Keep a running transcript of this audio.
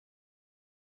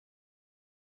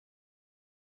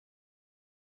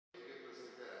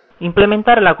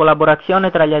Implementare la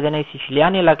collaborazione tra gli Atenei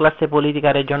siciliani e la classe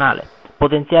politica regionale,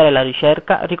 potenziare la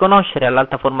ricerca, riconoscere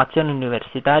all'alta formazione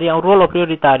universitaria un ruolo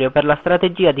prioritario per la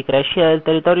strategia di crescita del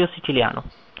territorio siciliano.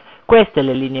 Queste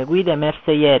le linee guida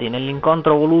emerse ieri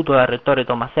nell'incontro voluto dal rettore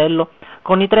Tomasello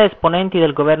con i 3 esponenti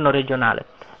del governo regionale,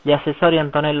 gli assessori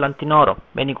Antinoro,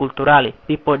 Beni Culturali,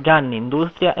 Gianni,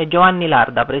 Industria e Giovanni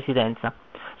Ilarda, Presidenza,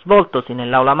 svoltosi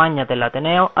nell'Aula Magna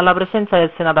dell'Ateneo alla presenza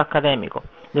del Senato accademico,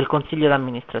 del Consiglio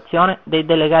d'amministrazione, dei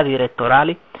delegati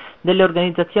rettorali, delle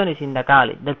organizzazioni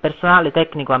sindacali, del personale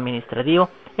tecnico-amministrativo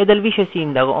e del vice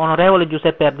sindaco onorevole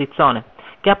Giuseppe Ardizzone,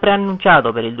 che ha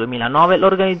preannunciato per il 2009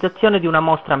 l'organizzazione di una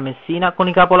mostra a Messina con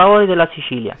i capolavori della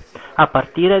Sicilia, a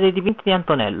partire dai dipinti di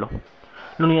Antonello.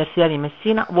 L'Università di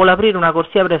Messina vuole aprire una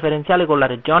corsia preferenziale con la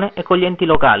Regione e con gli enti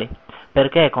locali,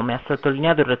 perché, come ha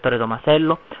sottolineato il rettore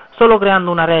Tomasello, solo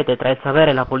creando una rete tra il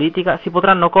sapere e la politica si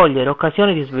potranno cogliere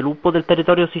occasioni di sviluppo del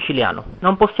territorio siciliano.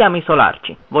 Non possiamo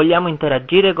isolarci, vogliamo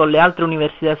interagire con le altre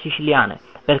università siciliane,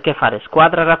 perché fare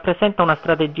squadra rappresenta una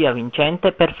strategia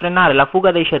vincente per frenare la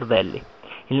fuga dei cervelli.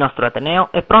 Il nostro Ateneo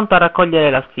è pronto a raccogliere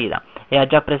la sfida e ha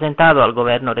già presentato al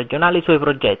governo regionale i suoi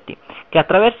progetti, che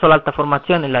attraverso l'alta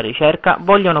formazione e la ricerca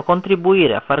vogliono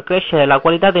contribuire a far crescere la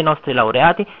qualità dei nostri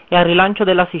laureati e al rilancio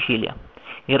della Sicilia.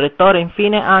 Il rettore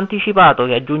infine ha anticipato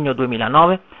che a giugno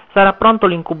 2009 sarà pronto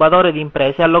l'incubatore di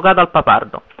imprese allocato al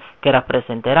Papardo, che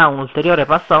rappresenterà un ulteriore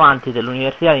passo avanti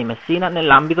dell'Università di Messina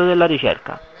nell'ambito della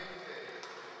ricerca.